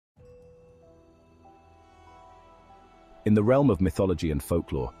In the realm of mythology and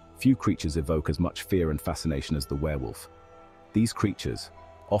folklore, few creatures evoke as much fear and fascination as the werewolf. These creatures,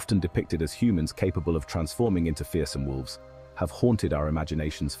 often depicted as humans capable of transforming into fearsome wolves, have haunted our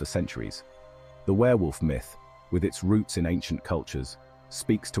imaginations for centuries. The werewolf myth, with its roots in ancient cultures,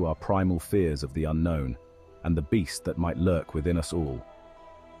 speaks to our primal fears of the unknown and the beast that might lurk within us all.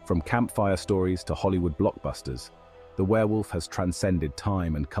 From campfire stories to Hollywood blockbusters, the werewolf has transcended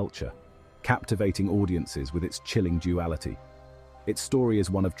time and culture, captivating audiences with its chilling duality. Its story is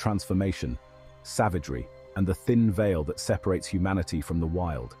one of transformation, savagery, and the thin veil that separates humanity from the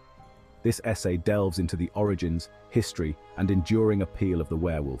wild. This essay delves into the origins, history, and enduring appeal of the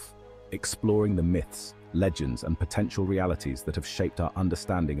werewolf, exploring the myths, legends, and potential realities that have shaped our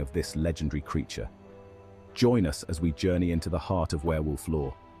understanding of this legendary creature. Join us as we journey into the heart of werewolf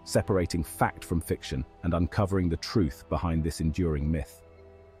lore, separating fact from fiction and uncovering the truth behind this enduring myth.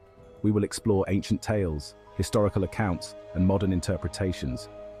 We will explore ancient tales, historical accounts, and modern interpretations,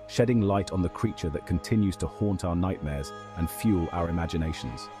 shedding light on the creature that continues to haunt our nightmares and fuel our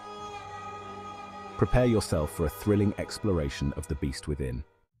imaginations. Prepare yourself for a thrilling exploration of the beast within.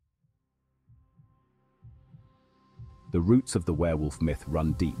 The roots of the werewolf myth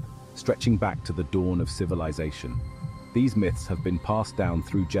run deep, stretching back to the dawn of civilization. These myths have been passed down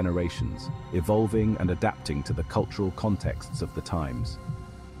through generations, evolving and adapting to the cultural contexts of the times.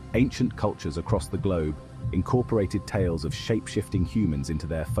 Ancient cultures across the globe incorporated tales of shape-shifting humans into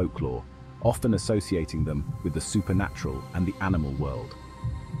their folklore, often associating them with the supernatural and the animal world.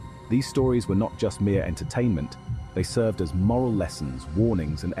 These stories were not just mere entertainment, they served as moral lessons,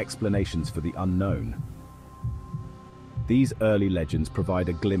 warnings, and explanations for the unknown. These early legends provide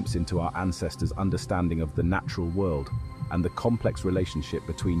a glimpse into our ancestors' understanding of the natural world and the complex relationship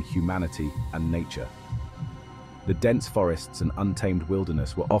between humanity and nature. The dense forests and untamed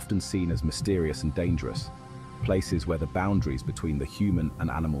wilderness were often seen as mysterious and dangerous, places where the boundaries between the human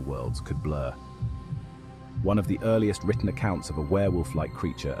and animal worlds could blur. One of the earliest written accounts of a werewolf-like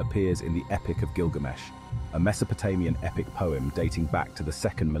creature appears in the Epic of Gilgamesh, a Mesopotamian epic poem dating back to the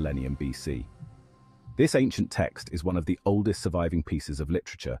 2nd millennium BC. This ancient text is one of the oldest surviving pieces of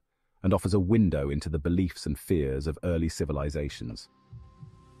literature and offers a window into the beliefs and fears of early civilizations.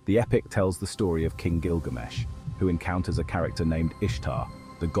 The epic tells the story of King Gilgamesh, who encounters a character named Ishtar,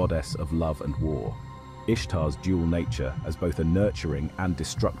 the goddess of love and war. Ishtar's dual nature as both a nurturing and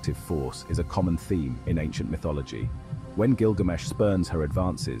destructive force is a common theme in ancient mythology. When Gilgamesh spurns her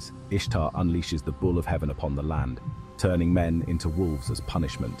advances, Ishtar unleashes the bull of heaven upon the land, turning men into wolves as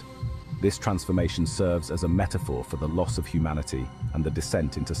punishment. This transformation serves as a metaphor for the loss of humanity and the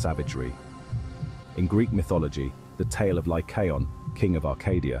descent into savagery. In Greek mythology, the tale of Lycaon, king of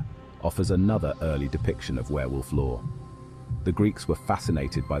Arcadia, offers another early depiction of werewolf lore. The Greeks were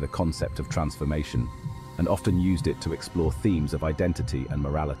fascinated by the concept of transformation and often used it to explore themes of identity and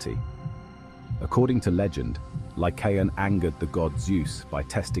morality. According to legend, Lycaon angered the god Zeus by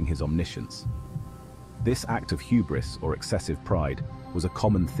testing his omniscience. This act of hubris, or excessive pride, was a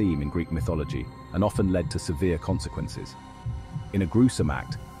common theme in Greek mythology and often led to severe consequences. In a gruesome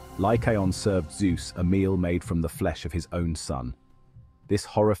act, Lycaon served Zeus a meal made from the flesh of his own son. This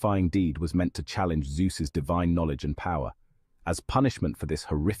horrifying deed was meant to challenge Zeus's divine knowledge and power. As punishment for this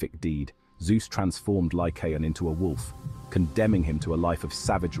horrific deed, Zeus transformed Lycaon into a wolf, condemning him to a life of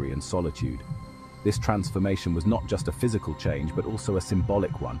savagery and solitude. This transformation was not just a physical change, but also a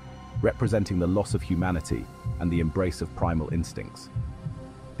symbolic one, representing the loss of humanity and the embrace of primal instincts.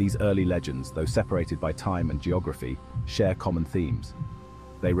 These early legends, though separated by time and geography, share common themes.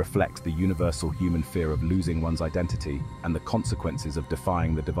 They reflect the universal human fear of losing one's identity and the consequences of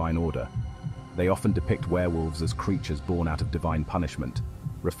defying the divine order. They often depict werewolves as creatures born out of divine punishment,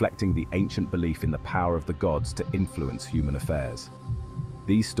 reflecting the ancient belief in the power of the gods to influence human affairs.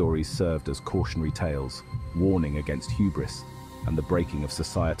 These stories served as cautionary tales, warning against hubris and the breaking of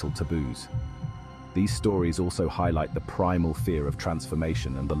societal taboos. These stories also highlight the primal fear of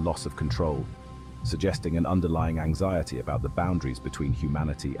transformation and the loss of control, suggesting an underlying anxiety about the boundaries between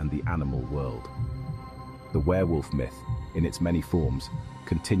humanity and the animal world. The werewolf myth, in its many forms,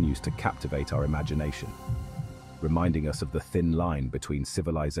 continues to captivate our imagination, reminding us of the thin line between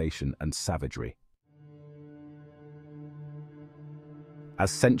civilization and savagery.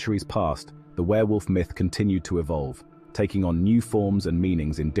 As centuries passed, the werewolf myth continued to evolve, taking on new forms and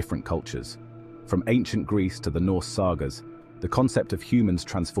meanings in different cultures. From ancient Greece to the Norse sagas, the concept of humans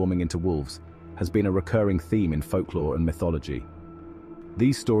transforming into wolves has been a recurring theme in folklore and mythology.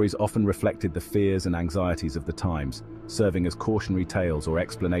 These stories often reflected the fears and anxieties of the times, serving as cautionary tales or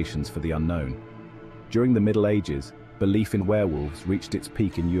explanations for the unknown. During the Middle Ages, belief in werewolves reached its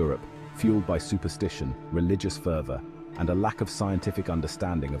peak in Europe, fueled by superstition, religious fervor, and a lack of scientific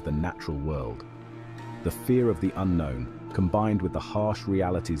understanding of the natural world. The fear of the unknown, combined with the harsh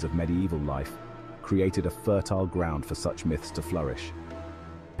realities of medieval life, created a fertile ground for such myths to flourish.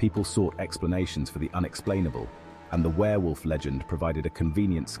 People sought explanations for the unexplainable, and the werewolf legend provided a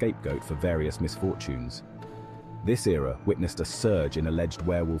convenient scapegoat for various misfortunes. This era witnessed a surge in alleged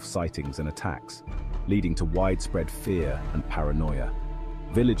werewolf sightings and attacks, leading to widespread fear and paranoia.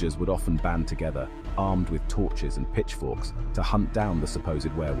 Villagers would often band together, armed with torches and pitchforks, to hunt down the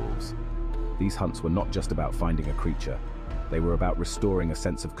supposed werewolves. These hunts were not just about finding a creature. They were about restoring a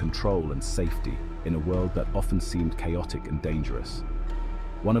sense of control and safety in a world that often seemed chaotic and dangerous.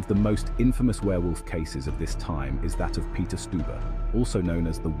 One of the most infamous werewolf cases of this time is that of Peter Stubbe, also known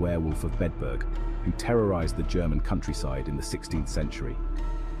as the Werewolf of Bedburg, who terrorized the German countryside in the 16th century.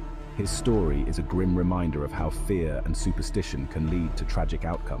 His story is a grim reminder of how fear and superstition can lead to tragic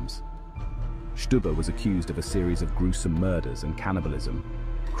outcomes. Stubbe was accused of a series of gruesome murders and cannibalism,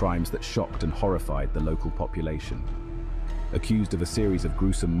 crimes that shocked and horrified the local population. Accused of a series of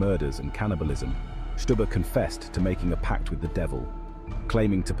gruesome murders and cannibalism, Stubbe confessed to making a pact with the devil,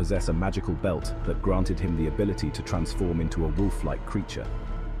 claiming to possess a magical belt that granted him the ability to transform into a wolf-like creature.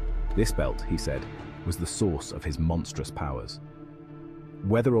 This belt, he said, was the source of his monstrous powers.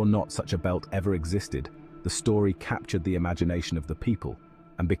 Whether or not such a belt ever existed, the story captured the imagination of the people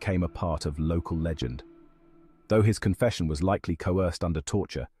and became a part of local legend. Though his confession was likely coerced under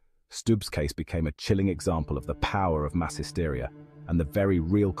torture, Stubbe's case became a chilling example of the power of mass hysteria and the very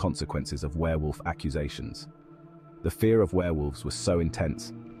real consequences of werewolf accusations. The fear of werewolves was so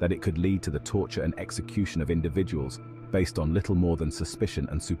intense that it could lead to the torture and execution of individuals based on little more than suspicion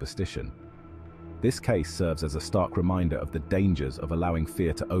and superstition. This case serves as a stark reminder of the dangers of allowing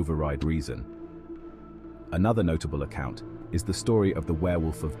fear to override reason. Another notable account is the story of the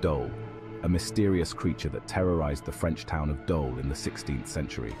Werewolf of Dole, a mysterious creature that terrorized the French town of Dole in the 16th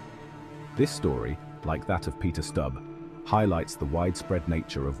century. This story, like that of Peter Stubbe, highlights the widespread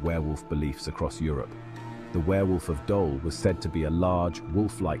nature of werewolf beliefs across Europe. The Werewolf of Dole was said to be a large,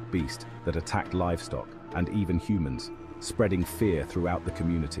 wolf-like beast that attacked livestock and even humans, spreading fear throughout the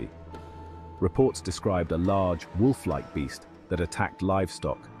community. Reports described a large, wolf-like beast that attacked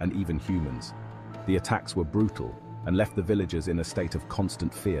livestock and even humans. The attacks were brutal and left the villagers in a state of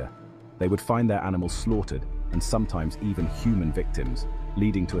constant fear. They would find their animals slaughtered and sometimes even human victims,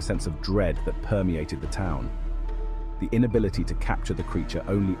 leading to a sense of dread that permeated the town. The inability to capture the creature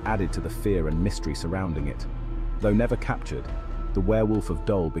only added to the fear and mystery surrounding it. Though never captured, the Werewolf of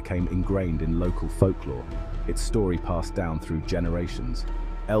Dole became ingrained in local folklore, its story passed down through generations.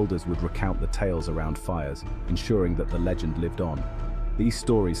 Elders would recount the tales around fires, ensuring that the legend lived on. These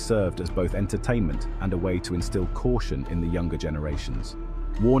stories served as both entertainment and a way to instill caution in the younger generations,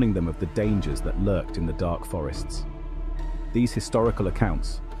 warning them of the dangers that lurked in the dark forests. These historical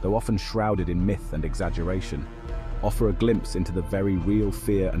accounts, though often shrouded in myth and exaggeration, offer a glimpse into the very real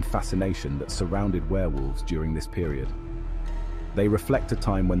fear and fascination that surrounded werewolves during this period. They reflect a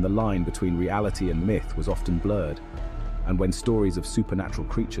time when the line between reality and myth was often blurred, and when stories of supernatural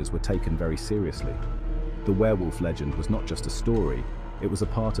creatures were taken very seriously. The werewolf legend was not just a story, it was a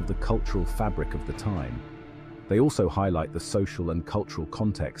part of the cultural fabric of the time. They also highlight the social and cultural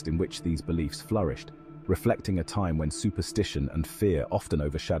context in which these beliefs flourished, reflecting a time when superstition and fear often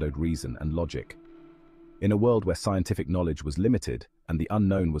overshadowed reason and logic. In a world where scientific knowledge was limited and the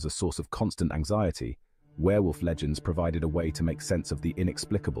unknown was a source of constant anxiety, werewolf legends provided a way to make sense of the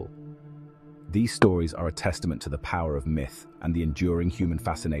inexplicable. These stories are a testament to the power of myth and the enduring human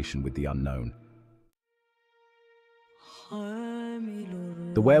fascination with the unknown.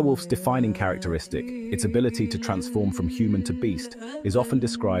 The werewolf's defining characteristic, its ability to transform from human to beast, is often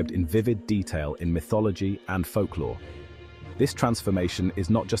described in vivid detail in mythology and folklore. This transformation is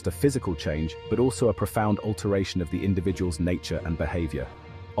not just a physical change, but also a profound alteration of the individual's nature and behavior,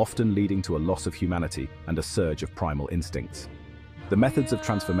 often leading to a loss of humanity and a surge of primal instincts. The methods of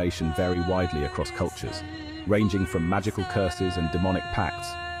transformation vary widely across cultures, ranging from magical curses and demonic pacts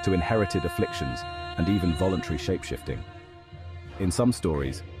to inherited afflictions and even voluntary shapeshifting. In some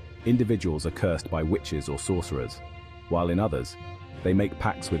stories, individuals are cursed by witches or sorcerers, while in others, they make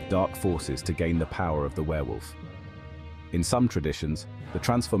pacts with dark forces to gain the power of the werewolf. In some traditions, the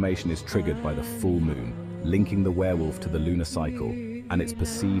transformation is triggered by the full moon, linking the werewolf to the lunar cycle and its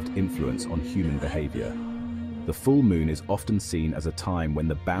perceived influence on human behavior. The full moon is often seen as a time when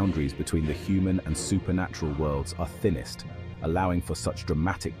the boundaries between the human and supernatural worlds are thinnest, allowing for such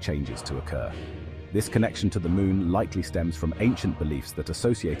dramatic changes to occur. This connection to the moon likely stems from ancient beliefs that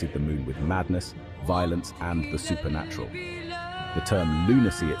associated the moon with madness, violence, and the supernatural. The term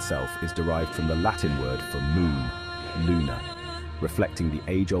lunacy itself is derived from the Latin word for moon, lunar, reflecting the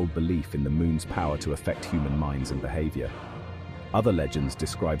age-old belief in the moon's power to affect human minds and behavior. Other legends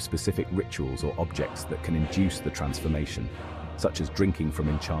describe specific rituals or objects that can induce the transformation, such as drinking from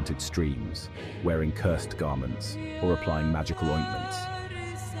enchanted streams, wearing cursed garments, or applying magical ointments.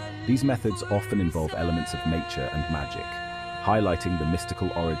 These methods often involve elements of nature and magic, highlighting the mystical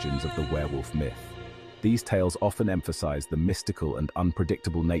origins of the werewolf myth. These tales often emphasize the mystical and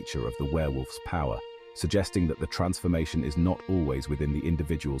unpredictable nature of the werewolf's power, suggesting that the transformation is not always within the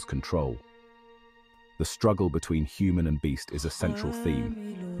individual's control. The struggle between human and beast is a central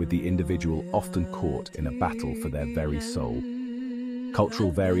theme, with the individual often caught in a battle for their very soul.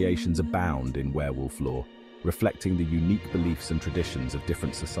 Cultural variations abound in werewolf lore, reflecting the unique beliefs and traditions of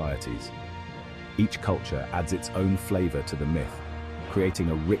different societies. Each culture adds its own flavor to the myth,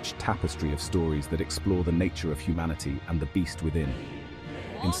 creating a rich tapestry of stories that explore the nature of humanity and the beast within.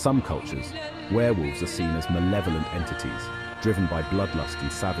 In some cultures, werewolves are seen as malevolent entities, driven by bloodlust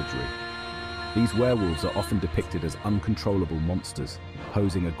and savagery. These werewolves are often depicted as uncontrollable monsters,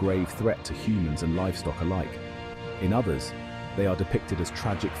 posing a grave threat to humans and livestock alike. In others, they are depicted as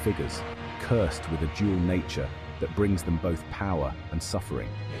tragic figures, cursed with a dual nature that brings them both power and suffering.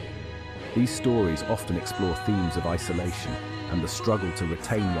 These stories often explore themes of isolation and the struggle to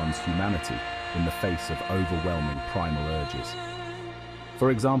retain one's humanity in the face of overwhelming primal urges.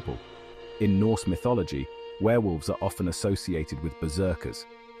 For example, in Norse mythology, werewolves are often associated with berserkers,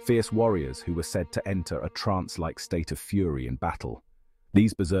 fierce warriors who were said to enter a trance-like state of fury in battle.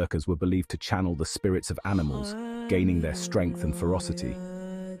 These berserkers were believed to channel the spirits of animals, gaining their strength and ferocity.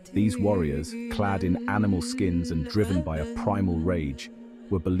 These warriors, clad in animal skins and driven by a primal rage,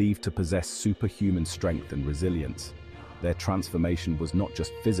 were believed to possess superhuman strength and resilience. Their transformation was not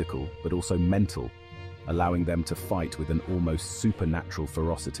just physical, but also mental, allowing them to fight with an almost supernatural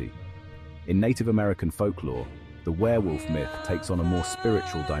ferocity. In Native American folklore, the werewolf myth takes on a more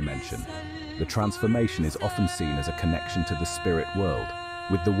spiritual dimension. The transformation is often seen as a connection to the spirit world,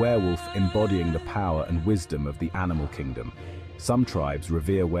 with the werewolf embodying the power and wisdom of the animal kingdom. Some tribes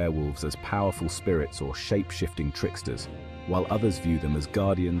revere werewolves as powerful spirits or shape-shifting tricksters, while others view them as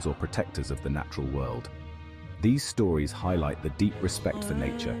guardians or protectors of the natural world. These stories highlight the deep respect for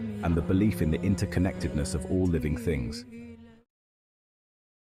nature and the belief in the interconnectedness of all living things.